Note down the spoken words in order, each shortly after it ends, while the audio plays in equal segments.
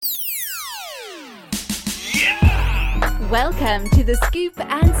Welcome to the Scoop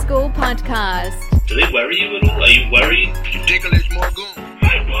and Score podcast. Do they worry you at all? Are you worried? Ridiculous Morgan.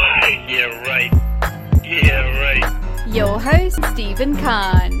 My boy! Yeah, right. Yeah, right. Your host, Stephen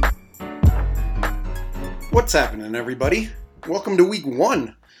Kahn. What's happening, everybody? Welcome to week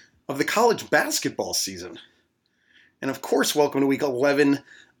 1 of the college basketball season. And of course, welcome to week 11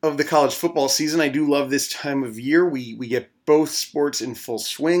 of the college football season. I do love this time of year. We get both sports in full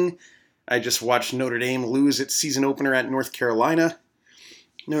swing. I just watched Notre Dame lose its season opener at North Carolina.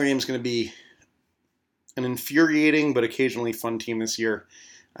 Notre Dame's going to be an infuriating but occasionally fun team this year.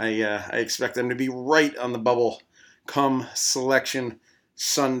 I expect them to be right on the bubble come Selection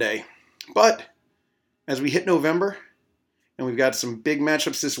Sunday. But as we hit November, and we've got some big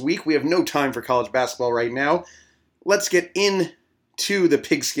matchups this week, we have no time for college basketball right now. Let's get into the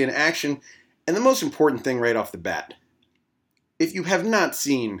pigskin action. And the most important thing right off the bat, if you have not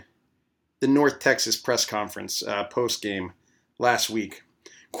seen the North Texas press conference post-game last week,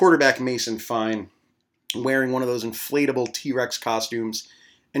 quarterback Mason Fine wearing one of those inflatable T-Rex costumes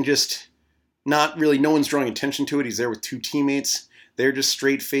and just no one's drawing attention to it. He's there with two teammates. They're just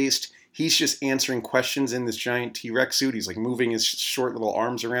straight-faced. He's just answering questions in this giant T-Rex suit. He's like moving his short little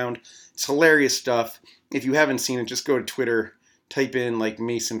arms around. It's hilarious stuff. If you haven't seen it, just go to Twitter, type in like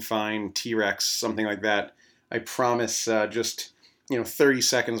Mason Fine, T-Rex, something like that. I promise 30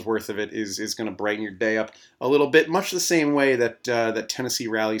 seconds worth of it is going to brighten your day up a little bit, much the same way that Tennessee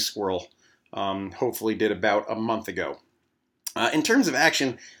Rally Squirrel hopefully did about a month ago. In terms of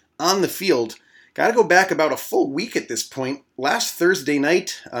action on the field, got to go back about a full week at this point. Last Thursday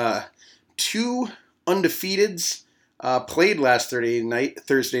night, two undefeateds played last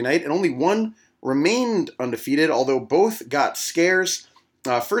Thursday night, and only one remained undefeated, although both got scares.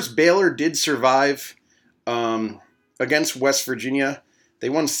 First, Baylor did survive against West Virginia. They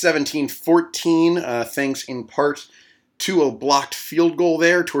won 17-14, thanks in part to a blocked field goal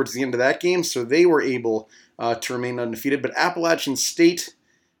there towards the end of that game, so they were able to remain undefeated. But Appalachian State,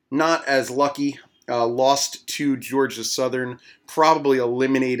 not as lucky, lost to Georgia Southern, probably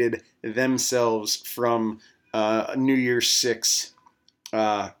eliminated themselves from New Year's Six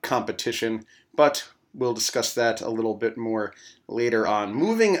competition, but we'll discuss that a little bit more later on.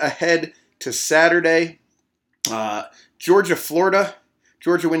 Moving ahead to Saturday, Georgia-Florida.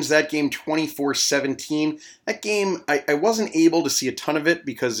 Georgia wins that game 24-17. That game, I wasn't able to see a ton of it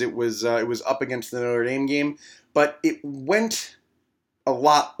because it was up against the Notre Dame game, but it went a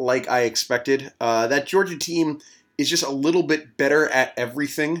lot like I expected. That Georgia team is just a little bit better at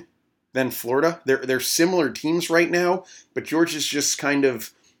everything than Florida. They're similar teams right now, but Georgia's just kind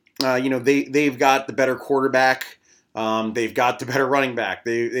of, they've got the better quarterback. They've got the better running back.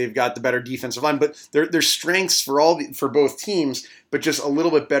 They've got the bebetter defensive line, but their strengths for both teams, but just a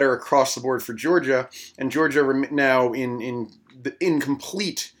little bit better across the board for Georgia. And Georgia now in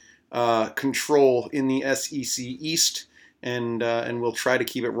complete control in the SEC East, and we'll try to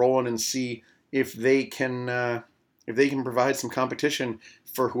keep it rolling and see if they can provide some competition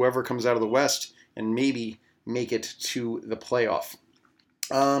for whoever comes out of the West and maybe make it to the playoff.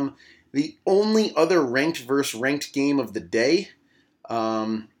 The only other ranked versus ranked game of the day,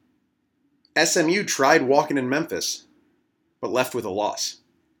 SMU tried walking in Memphis, but left with a loss.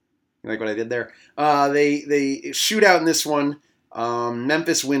 You like what I did there? They shoot out in this one.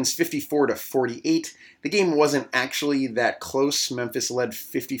 Memphis wins 54-48. The game wasn't actually that close. Memphis led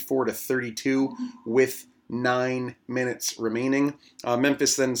 54-32 with 9 minutes remaining.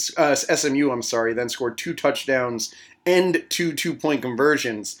 SMU then scored 2 touchdowns and 2 2-point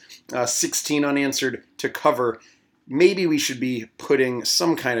conversions, 16 unanswered to cover. Maybe we should be putting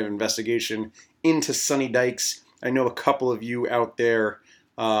some kind of investigation into Sonny Dykes. I know a couple of you out there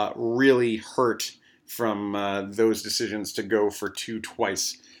really hurt from those decisions to go for 2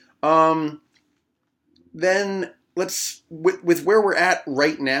 twice. Then let's, with where we're at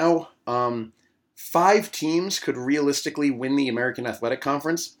right now, 5 teams could realistically win the American Athletic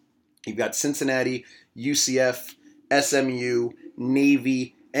Conference. You've got Cincinnati, UCF, SMU,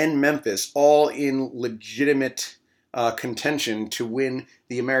 Navy, and Memphis, all in legitimate contention to win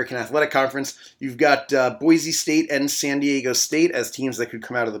the American Athletic Conference. You've got Boise State and San Diego State as teams that could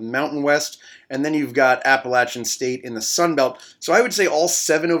come out of the Mountain West, and then you've got Appalachian State in the Sun Belt. So I would say all 8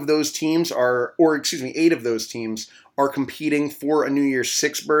 of those teams are competing for a New Year's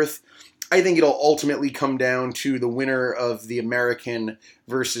Six berth. I think it'll ultimately come down to the winner of the American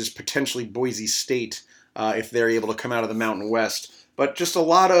versus potentially Boise State if they're able to come out of the Mountain West. But just a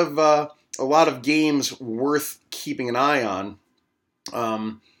lot of games worth keeping an eye on.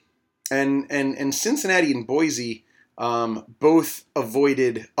 And Cincinnati and Boise both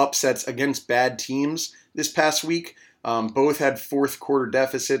avoided upsets against bad teams this past week. Both had fourth quarter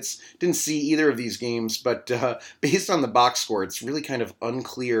deficits. Didn't see either of these games, but based on the box score, it's really kind of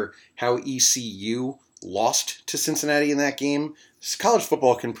unclear how ECU lost to Cincinnati in that game. College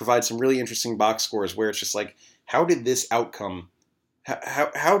football can provide some really interesting box scores where it's just like, how did this outcome?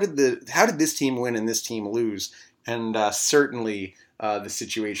 How did this team win and this team lose? And certainly the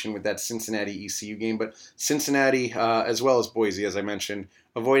situation with that Cincinnati ECU game, but Cincinnati as well as Boise, as I mentioned,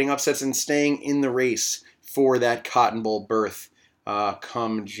 avoiding upsets and staying in the race for that Cotton Bowl berth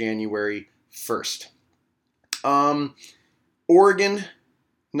come January 1st. Oregon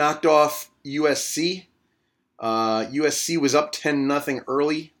knocked off USC. USC was up 10-0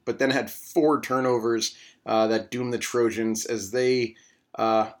 early, but then had 4 turnovers that doomed the Trojans as they,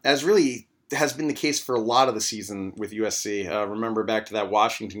 as really has been the case for a lot of the season with USC. Remember back to that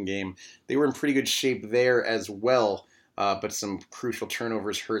Washington game, they were in pretty good shape there as well, but some crucial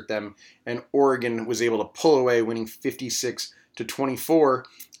turnovers hurt them, and Oregon was able to pull away, winning 56-24.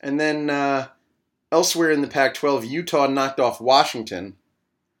 And then elsewhere in the Pac-12, Utah knocked off Washington.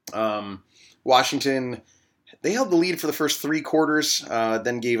 Washington, they held the lead for the first 3 quarters,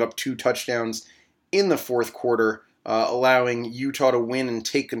 then gave up 2 touchdowns in the fourth quarter, allowing Utah to win and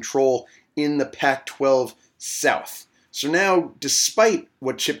take control in the Pac-12 South. So now, despite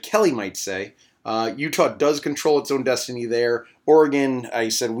what Chip Kelly might say, Utah does control its own destiny there. Oregon, I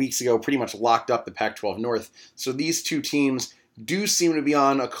said weeks ago, pretty much locked up the Pac-12 North. So these two teams do seem to be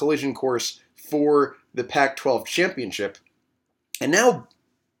on a collision course for the Pac-12 championship. And now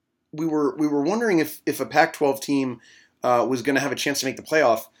we were wondering if a Pac-12 team was going to have a chance to make the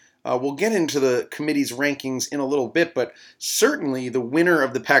playoff. We'll get into the committee's rankings in a little bit, but certainly the winner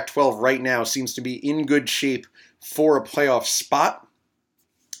of the Pac-12 right now seems to be in good shape for a playoff spot.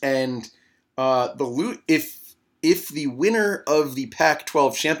 And if the winner of the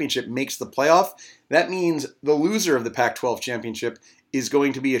Pac-12 championship makes the playoff, that means the loser of the Pac-12 championship is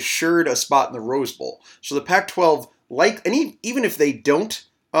going to be assured a spot in the Rose Bowl. So the Pac-12, even if they don't,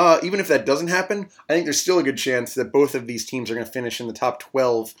 even if that doesn't happen, I think there's still a good chance that both of these teams are going to finish in the top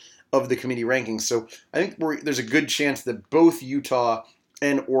 12 of the committee rankings. So I think there's a good chance that both Utah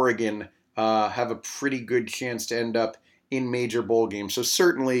and Oregon have a pretty good chance to end up in major bowl games. So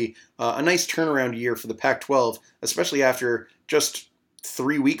certainly a nice turnaround year for the Pac-12, especially after just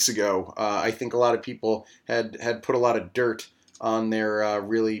 3 weeks ago. I think a lot of people had put a lot of dirt on their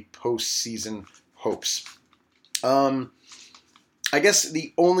really postseason hopes. I guess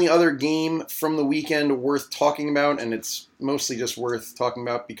the only other game from the weekend worth talking about, and it's mostly just worth talking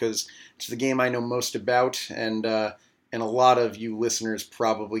about because it's the game I know most about, and a lot of you listeners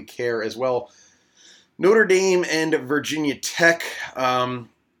probably care as well. Notre Dame and Virginia Tech.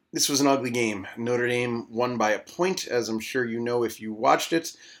 This was an ugly game. Notre Dame won by a point, as I'm sure you know if you watched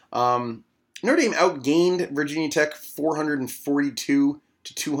it. Notre Dame outgained Virginia Tech 442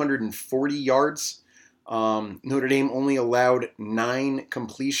 to 240 yards. Notre Dame only allowed 9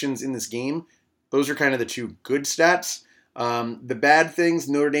 completions in this game. Those are kind of the 2 good stats. The bad things,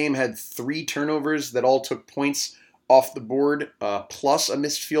 Notre Dame had 3 turnovers that all took points off the board, plus a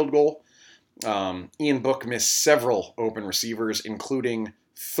missed field goal. Ian Book missed several open receivers, including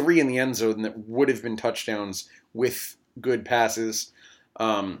 3 in the end zone that would have been touchdowns with good passes.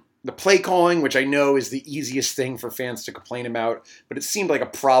 The play calling, which I know is the easiest thing for fans to complain about, but it seemed like a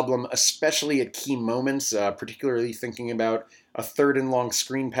problem, especially at key moments, particularly thinking about a 3rd and long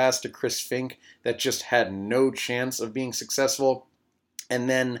screen pass to Chris Fink that just had no chance of being successful. And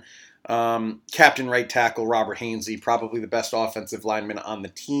then captain right tackle Robert Hainsey, probably the best offensive lineman on the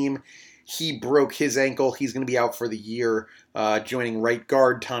team. He broke his ankle. He's going to be out for the year, joining right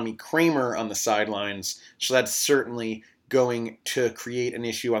guard Tommy Kramer on the sidelines. So that's certainly going to create an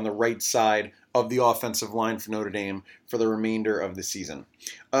issue on the right side of the offensive line for Notre Dame for the remainder of the season.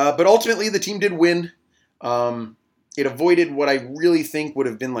 But ultimately, the team did win. It avoided what I really think would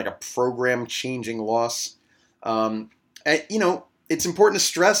have been like a program-changing loss. It's important to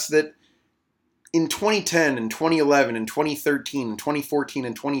stress that in 2010 and 2011 and 2013 and 2014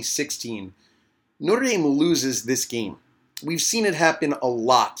 and 2016, Notre Dame loses this game. We've seen it happen a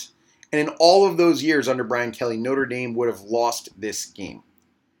lot. And in all of those years under Brian Kelly, Notre Dame would have lost this game.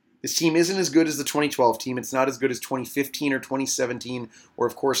 This team isn't as good as the 2012 team. It's not as good as 2015 or 2017 or,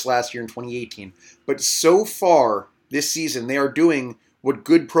 of course, last year in 2018. But so far this season, they are doing what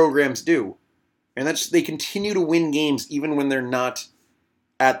good programs do. And that's they continue to win games even when they're not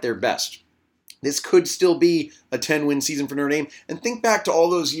at their best. This could still be a 10-win season for Notre Dame. And think back to all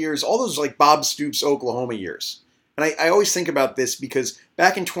those years, all those like Bob Stoops, Oklahoma years. And I always think about this because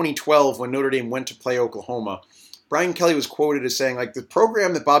back in 2012, when Notre Dame went to play Oklahoma, Brian Kelly was quoted as saying, like, the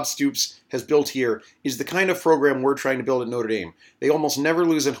program that Bob Stoops has built here is the kind of program we're trying to build at Notre Dame. They almost never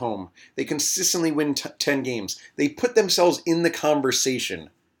lose at home. They consistently win 10 games. They put themselves in the conversation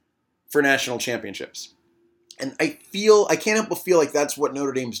for national championships. And I can't help but feel like that's what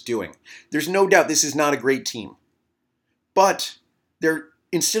Notre Dame's doing. There's no doubt this is not a great team. But they're,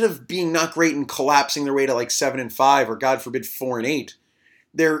 instead of being not great and collapsing their way to like 7-5 or God forbid 4-8,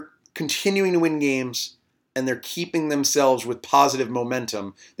 they're continuing to win games and they're keeping themselves with positive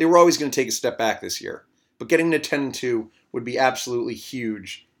momentum. They were always going to take a step back this year. But getting to 10-2 would be absolutely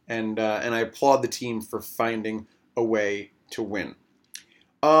huge. And I applaud the team for finding a way to win.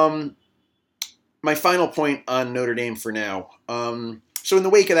 My final point on Notre Dame for now. So in the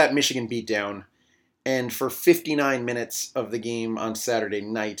wake of that Michigan beatdown, and for 59 minutes of the game on Saturday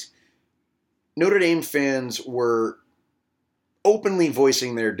night, Notre Dame fans were openly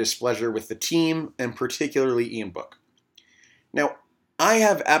voicing their displeasure with the team, and particularly Ian Book. Now, I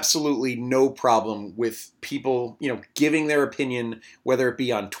have absolutely no problem with people, giving their opinion, whether it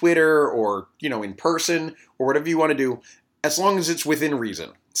be on Twitter or, in person or whatever you want to do, as long as it's within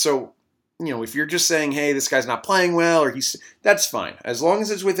reason. So, if you're just saying, hey, this guy's not playing well, or that's fine. As long as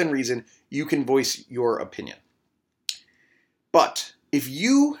it's within reason, you can voice your opinion. But if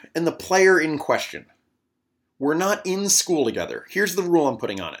you and the player in question were not in school together, here's the rule I'm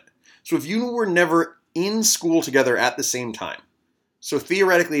putting on it. So if you were never in school together at the same time, so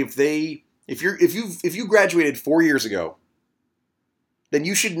theoretically, if you graduated 4 years ago, then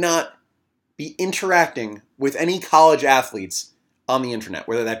you should not be interacting with any college athletes on the internet,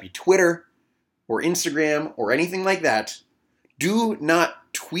 whether that be Twitter or Instagram or anything like that. Do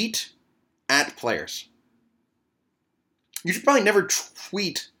not tweet at players. You should probably never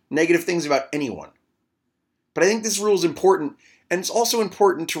tweet negative things about anyone. But I think this rule is important, and it's also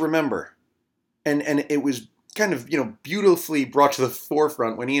important to remember. And it was kind of, beautifully brought to the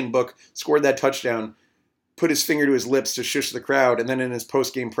forefront when Ian Book scored that touchdown, put his finger to his lips to shush the crowd, and then in his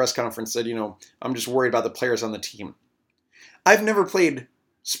post-game press conference said, I'm just worried about the players on the team. I've never played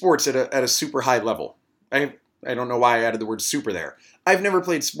sports at a super high level. I don't know why I added the word super there. I've never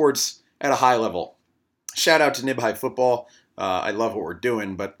played sports at a high level. Shout out to Nib High Football. I love what we're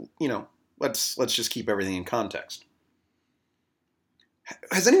doing, but, let's just keep everything in context.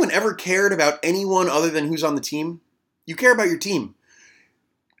 Has anyone ever cared about anyone other than who's on the team? You care about your team.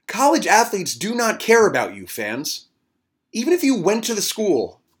 College athletes do not care about you, fans. Even if you went to the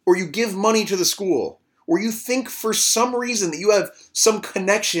school, or you give money to the school, or you think for some reason that you have some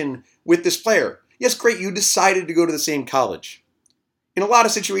connection with this player. Yes, great, you decided to go to the same college. In a lot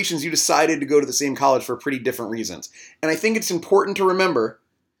of situations, you decided to go to the same college for pretty different reasons. And I think it's important to remember,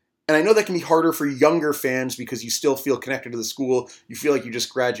 and I know that can be harder for younger fans because you still feel connected to the school. You feel like you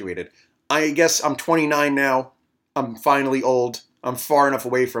just graduated. I guess I'm 29 now. I'm finally old. I'm far enough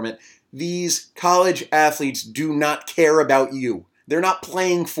away from it. These college athletes do not care about you. They're not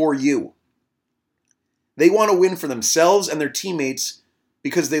playing for you. They want to win for themselves and their teammates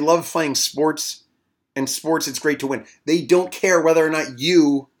because they love playing sports, and sports, it's great to win. They don't care whether or not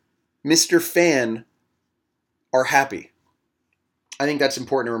you, Mr. Fan, are happy. I think that's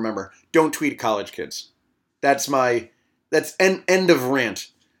important to remember. Don't tweet at college kids. That's end of rant.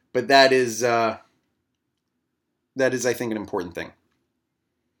 But that is, I think, an important thing.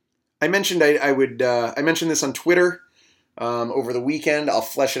 I mentioned I mentioned this on Twitter over the weekend. I'll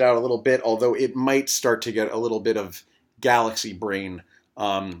flesh it out a little bit, although it might start to get a little bit of galaxy brain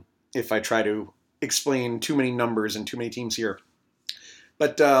if I try to explain too many numbers and too many teams here.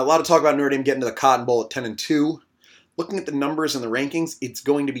 But a lot of talk about Notre Dame getting to the Cotton Bowl at 10-2. Looking at the numbers and the rankings, it's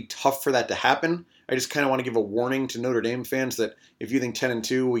going to be tough for that to happen. I just kind of want to give a warning to Notre Dame fans that if you think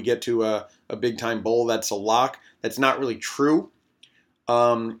 10-2 we get to a big-time bowl, that's a lock. That's not really true.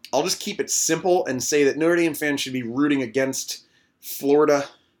 I'll just keep it simple and say that Notre Dame fans should be rooting against Florida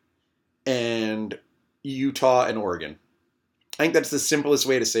and Utah and Oregon. I think that's the simplest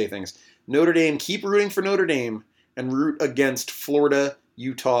way to say things. Notre Dame, keep rooting for Notre Dame and root against Florida,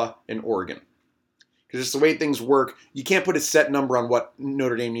 Utah, and Oregon. Because just the way things work, you can't put a set number on what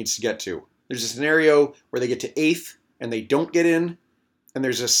Notre Dame needs to get to. There's a scenario where they get to 8th and they don't get in. And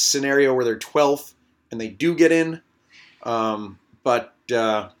there's a scenario where they're 12th and they do get in. But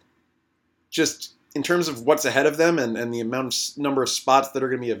just in terms of what's ahead of them and the number of spots that are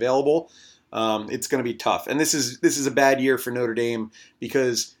going to be available, it's going to be tough. And this is a bad year for Notre Dame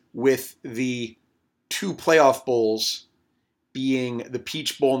because with the 2 playoff bowls being the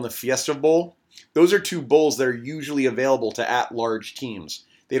Peach Bowl and the Fiesta Bowl, those are 2 bowls that are usually available to at-large teams.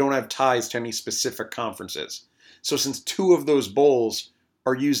 They don't have ties to any specific conferences. So since 2 of those bowls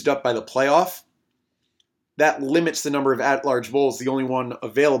are used up by the playoff, that limits the number of at-large bowls. The only one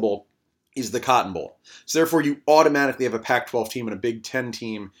available is the Cotton Bowl. So therefore, you automatically have a Pac-12 team and a Big Ten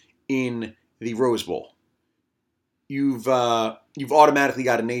team in the Rose Bowl. You've automatically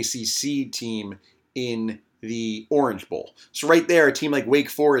got an ACC team in the Orange Bowl. So right there, a team like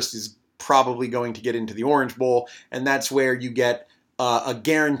Wake Forest is probably going to get into the Orange Bowl, and that's where you get a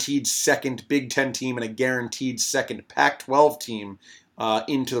guaranteed second Big Ten team and a guaranteed second Pac-12 team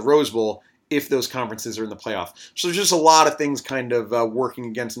into the Rose Bowl if those conferences are in the playoff. So there's just a lot of things kind of working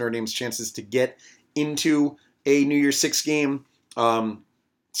against Notre Dame's chances to get into a New Year's Six game.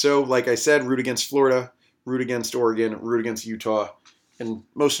 So like I said, root against Florida, root against Oregon, root against Utah, and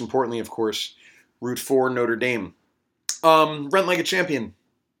most importantly, of course, root for Notre Dame. Rent Like a Champion.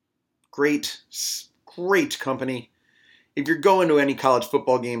 Great company. If you're going to any college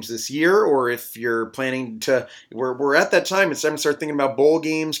football games this year, or if you're planning to, we're at that time, it's time to start thinking about bowl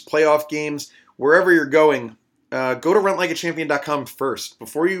games, playoff games, wherever you're going, go to rentlikeachampion.com first.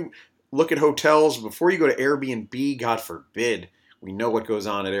 Before you look at hotels, before you go to Airbnb, God forbid, we know what goes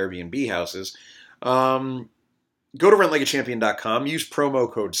on at Airbnb houses. Go to rentlikeachampion.com, use promo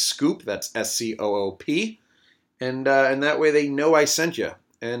code SCOOP, that's SCOOP, and that way they know I sent you,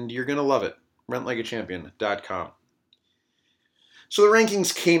 and you're going to love it. rentlikeachampion.com. So the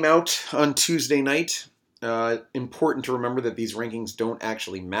rankings came out on Tuesday night. Important to remember that these rankings don't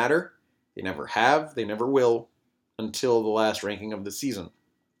actually matter. They never have, they never will, until the last ranking of the season.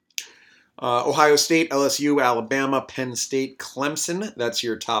 Ohio State, LSU, Alabama, Penn State, Clemson. That's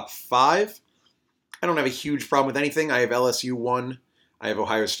your top 5. I don't have a huge problem with anything. I have LSU 1. I have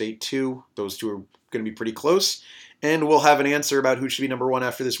Ohio State 2. Those two are going to be pretty close. And we'll have an answer about who should be number 1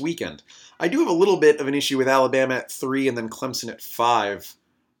 after this weekend. I do have a little bit of an issue with Alabama at 3 and then Clemson at 5.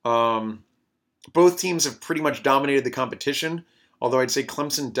 Both teams have pretty much dominated the competition, although I'd say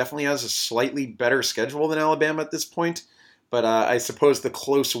Clemson definitely has a slightly better schedule than Alabama at this point. But I suppose the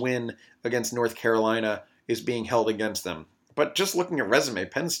close win against North Carolina is being held against them. But just looking at resume,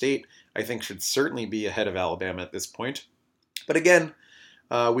 Penn State, I think, should certainly be ahead of Alabama at this point. But again,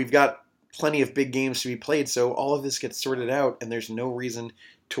 we've got plenty of big games to be played, so all of this gets sorted out, and there's no reason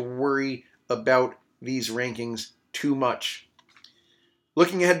to worry about these rankings too much.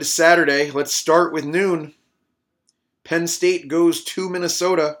 Looking ahead to Saturday, let's start with noon. Penn State goes to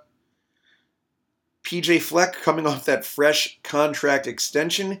Minnesota. PJ Fleck coming off that fresh contract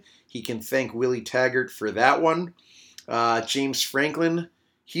extension. He can thank Willie Taggart for that one. James Franklin,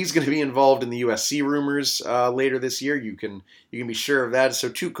 he's going to be involved in the USC rumors later this year. You can be sure of that. So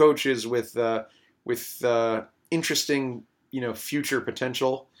 2 coaches with interesting future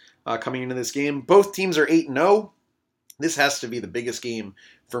potential coming into this game. Both teams are 8-0. This has to be the biggest game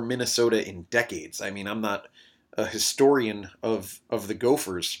for Minnesota in decades. I mean, I'm not a historian of the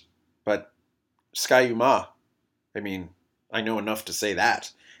Gophers, but Sky Uma, I mean, I know enough to say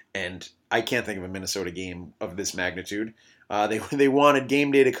that. And I can't think of a Minnesota game of this magnitude. They wanted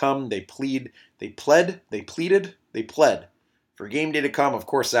game day to come. They pleaded for game day to come. Of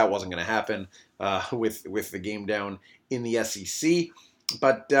course, that wasn't going to happen with the game down in the SEC.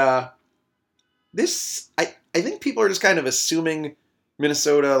 But I think people are just kind of assuming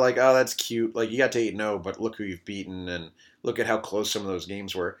Minnesota, like, oh, that's cute. Like, you got to 8-0, but look who you've beaten, and look at how close some of those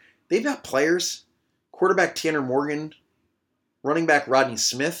games were. They've got players. Quarterback Tanner Morgan, running back Rodney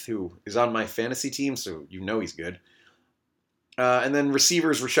Smith, who is on my fantasy team, so you know he's good. And then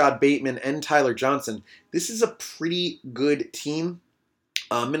receivers Rashad Bateman and Tyler Johnson. This is a pretty good team.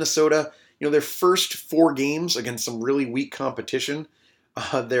 Minnesota, their first 4 games against some really weak competition,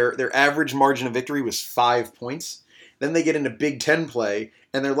 their average margin of victory was 5 points. Then they get into Big Ten play,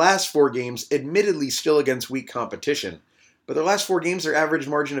 and their last 4 games, admittedly still against weak competition, but their last 4 games, their average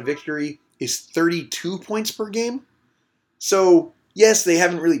margin of victory is 32 points per game. So, yes, they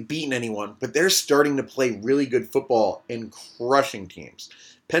haven't really beaten anyone, but they're starting to play really good football and crushing teams.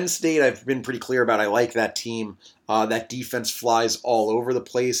 Penn State, I've been pretty clear about. I like that team. That defense flies all over the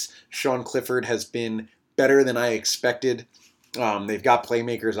place. Sean Clifford has been better than I expected. They've got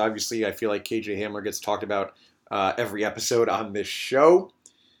playmakers, obviously. I feel like KJ Hamler gets talked about every episode on this show.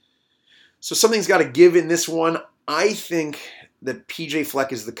 So something's got to give in this one. I think that PJ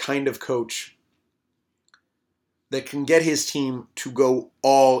Fleck is the kind of coach that can get his team to go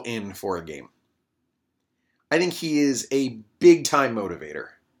all in for a game. I think he is a big-time motivator.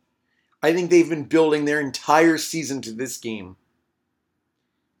 I think they've been building their entire season to this game.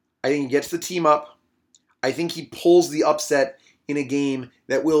 I think he gets the team up. I think he pulls the upset in a game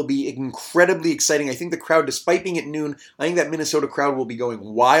that will be incredibly exciting. I think the crowd, despite being at noon, I think that Minnesota crowd will be going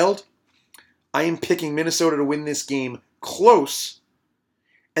wild. I am picking Minnesota to win this game close.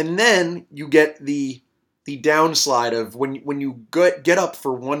 And then you get the the downslide of when you get up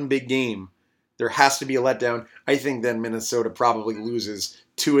for one big game, there has to be a letdown. I think then Minnesota probably loses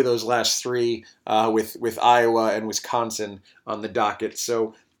 2 of those last 3 with Iowa and Wisconsin on the docket.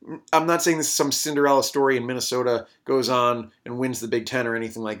 So I'm not saying this is some Cinderella story and Minnesota goes on and wins the Big Ten or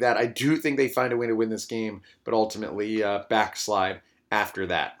anything like that. I do think they find a way to win this game, but ultimately backslide after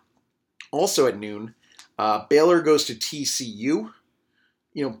that. Also at noon, Baylor goes to TCU.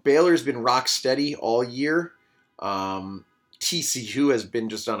 Baylor's been rock steady all year. TCU has been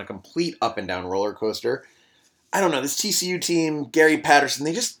just on a complete up and down roller coaster. I don't know, this TCU team, Gary Patterson,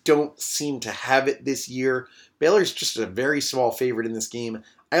 they just don't seem to have it this year. Baylor's just a very small favorite in this game.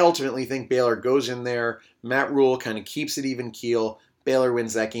 I ultimately think Baylor goes in there. Matt Rule kind of keeps it even keel. Baylor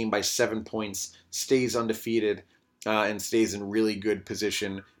wins that game by 7 points, stays undefeated, and stays in really good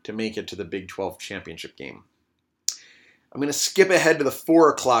position to make it to the Big 12 championship game. I'm going to skip ahead to the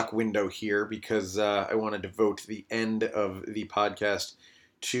 4 o'clock window here because I want to devote the end of the podcast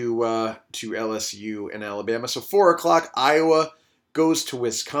to LSU and Alabama. So 4 o'clock, Iowa goes to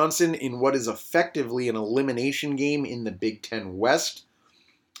Wisconsin in what is effectively an elimination game in the Big Ten West.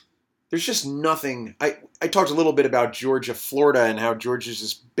 There's just nothing. I talked a little bit about Georgia, Florida, and how Georgia's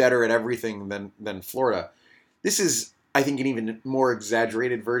just better at everything than Florida. This is, I think, an even more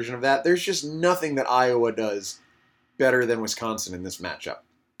exaggerated version of that. There's just nothing that Iowa does better than Wisconsin in this matchup.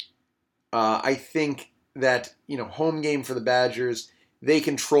 I think that, home game for the Badgers, they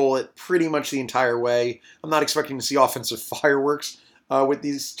control it pretty much the entire way. I'm not expecting to see offensive fireworks with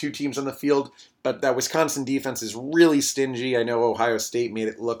these two teams on the field, but that Wisconsin defense is really stingy. I know Ohio State made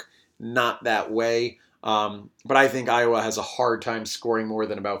it look not that way, but I think Iowa has a hard time scoring more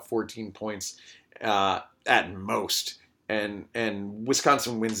than about 14 points at most. And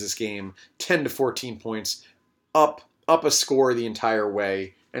Wisconsin wins this game 10 to 14 points, up a score the entire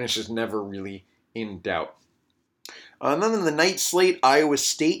way, and it's just never really in doubt. And then in the night slate, Iowa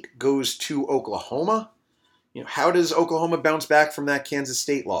State goes to Oklahoma. How does Oklahoma bounce back from that Kansas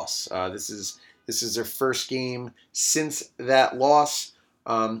State loss? This is their first game since that loss.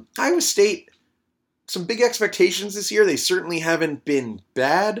 Iowa State, some big expectations this year. They certainly haven't been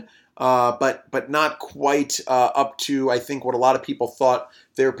bad, but not quite up to, I think, what a lot of people thought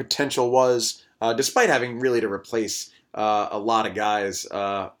their potential was, despite having really to replace a lot of guys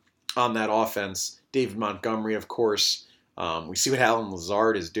on that offense. David Montgomery, of course. We see what Alan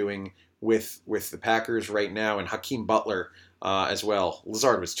Lazard is doing with the Packers right now, and Hakeem Butler as well.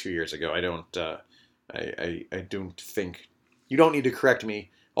 Lazard was 2 years ago. I don't think you don't need to correct me.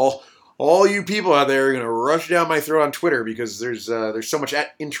 All you people out there are going to rush down my throat on Twitter because there's so much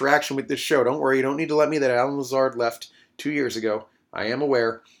interaction with this show. Don't worry, you don't need to let me that Alan Lazard left 2 years ago. I am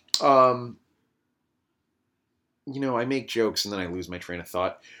aware. I make jokes and then I lose my train of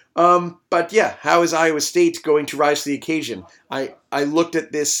thought. But yeah, how is Iowa State going to rise to the occasion? I looked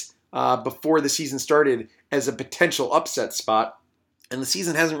at this before the season started as a potential upset spot, and the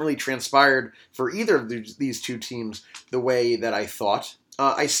season hasn't really transpired for either of these two teams the way that I thought.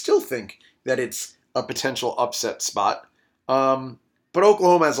 I still think that it's a potential upset spot, but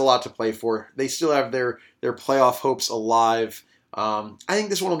Oklahoma has a lot to play for. They still have their playoff hopes alive. I think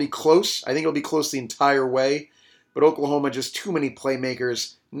this one will be close. I think it'll be close the entire way. But Oklahoma, just too many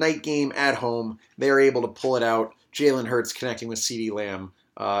playmakers. Night game at home. They are able to pull it out. Jalen Hurts connecting with CeeDee Lamb.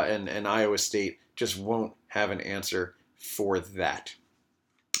 And Iowa State just won't have an answer for that.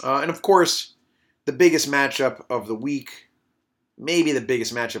 And of course, the biggest matchup of the week. Maybe the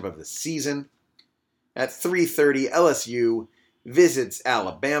biggest matchup of the season. At 3:30, LSU visits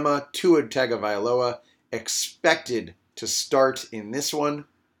Alabama. Tua Tagovailoa expected to start in this one.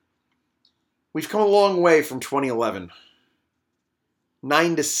 We've come a long way from 2011.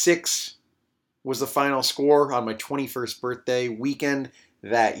 9-6 was the final score on my 21st birthday weekend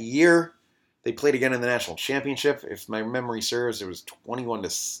that year. They played again in the national championship. If my memory serves, it was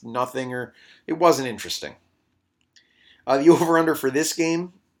 21-0, or it wasn't interesting. The over/under for this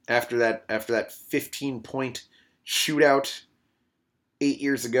game, after that 15-point shootout 8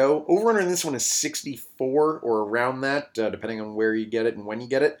 years ago, over/under in this one is 64 or around that, depending on where you get it and when you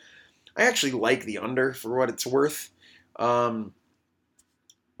get it. I actually like the under for what it's worth. When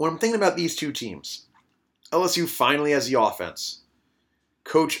I'm thinking about these two teams, LSU finally has the offense.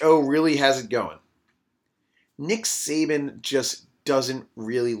 Coach O really has it going. Nick Saban just doesn't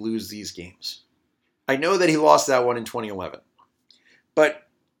really lose these games. I know that he lost that one in 2011, but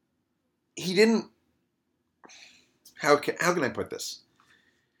he didn't. How can I put this?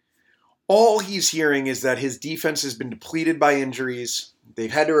 All he's hearing is that his defense has been depleted by injuries.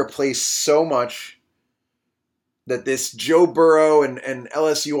 They've had to replace so much that this Joe Burrow and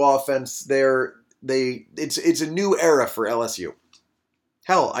LSU offense, It's a new era for LSU.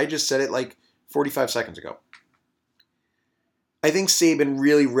 Hell, I just said it like 45 seconds ago. I think Saban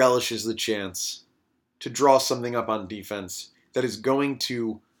really relishes the chance to draw something up on defense that is going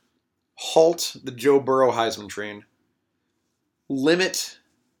to halt the Joe Burrow Heisman train, limit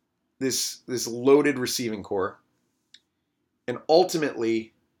this loaded receiving core, and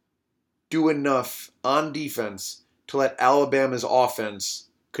ultimately do enough on defense to let Alabama's offense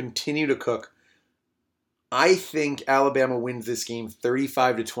continue to cook. I think Alabama wins this game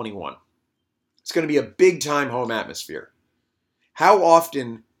 35-21. It's going to be a big-time home atmosphere. How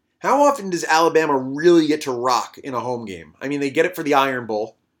often does Alabama really get to rock in a home game? I mean, they get it for the Iron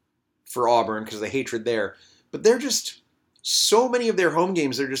Bowl for Auburn because of the hatred there. But they're just, so many of their home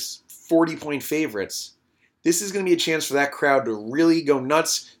games, they're just 40-point favorites. This is going to be a chance for that crowd to really go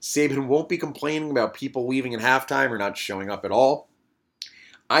nuts. Saban won't be complaining about people leaving at halftime or not showing up at all.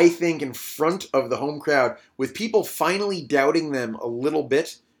 I think in front of the home crowd, with people finally doubting them a little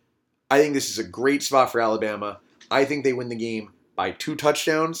bit, I think this is a great spot for Alabama. I think they win the game by 2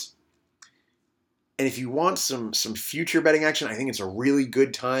 touchdowns. And if you want some future betting action, I think it's a really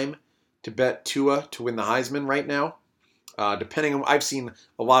good time to bet Tua to win the Heisman right now. Depending on, I've seen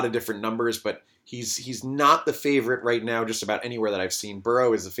a lot of different numbers, but he's not the favorite right now just about anywhere that I've seen.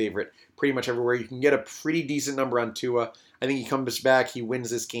 Burrow is the favorite pretty much everywhere. You can get a pretty decent number on Tua. I think he comes back, he wins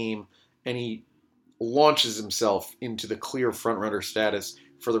this game, and he launches himself into the clear frontrunner status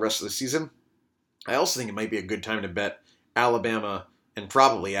for the rest of the season. I also think it might be a good time to bet Alabama and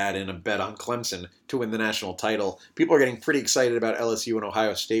probably add in a bet on Clemson to win the national title. People are getting pretty excited about LSU and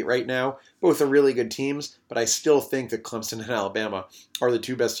Ohio State right now. Both are really good teams, but I still think that Clemson and Alabama are the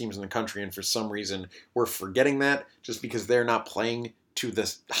 2 best teams in the country, and for some reason we're forgetting that just because they're not playing to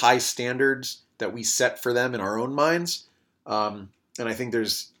the high standards that we set for them in our own minds. And I think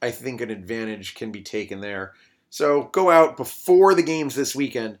an advantage can be taken there. So go out before the games this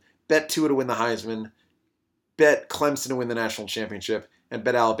weekend, bet Tua to win the Heisman, bet Clemson to win the national championship, and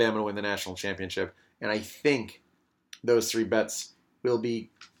bet Alabama to win the national championship. And I think those 3 bets will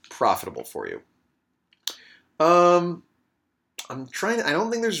be profitable for you. I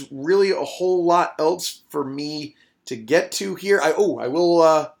don't think there's really a whole lot else for me to get to here.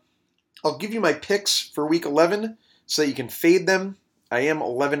 I'll give you my picks for week 11 so that you can fade them. I am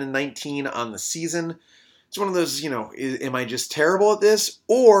 11-19 on the season. It's one of those, am I just terrible at this?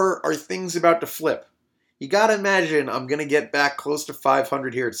 Or are things about to flip? You got to imagine I'm going to get back close to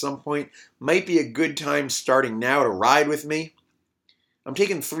 500 here at some point. Might be a good time starting now to ride with me. I'm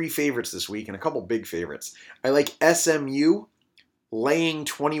taking 3 favorites this week and a couple big favorites. I like SMU laying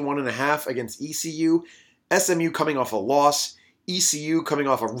 21.5 against ECU. SMU coming off a loss. ECU coming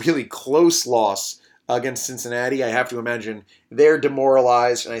off a really close loss against Cincinnati. I have to imagine they're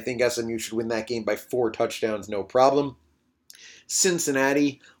demoralized, and I think SMU should win that game by 4 touchdowns, no problem.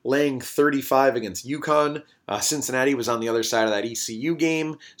 Cincinnati laying 35 against UConn. Cincinnati was on the other side of that ECU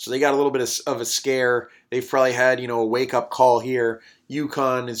game, so they got a little bit of a scare. They've probably had, a wake-up call here.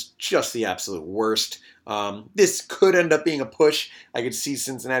 UConn is just the absolute worst. This could end up being a push. I could see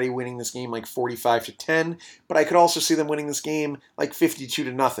Cincinnati winning this game like 45-10, but I could also see them winning this game like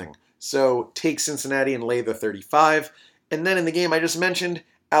 52-0. So take Cincinnati and lay the 35. And then in the game I just mentioned,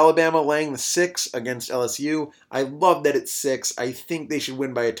 Alabama laying the 6 against LSU. I love that it's 6. I think they should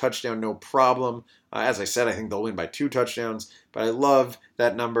win by a touchdown, no problem. As I said, I think they'll win by 2 touchdowns, but I love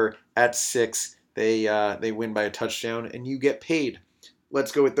that number at 6. They win by a touchdown, and you get paid.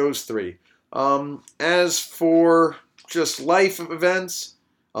 Let's go with those 3. As for just life events,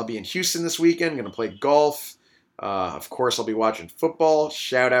 I'll be in Houston this weekend. I'm going to play golf. Of course, I'll be watching football.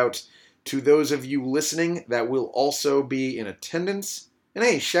 Shout out to those of you listening that will also be in attendance. And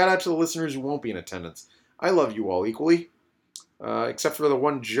hey, shout out to the listeners who won't be in attendance. I love you all equally, except for the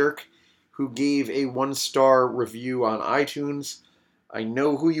one jerk who gave a 1-star review on iTunes. I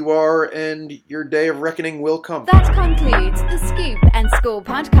know who you are, and your day of reckoning will come. That concludes the Scoop and Score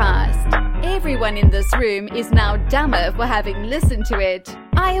podcast. Everyone in this room is now dumber for having listened to it.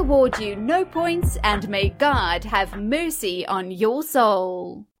 I award you no points, and may God have mercy on your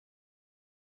soul.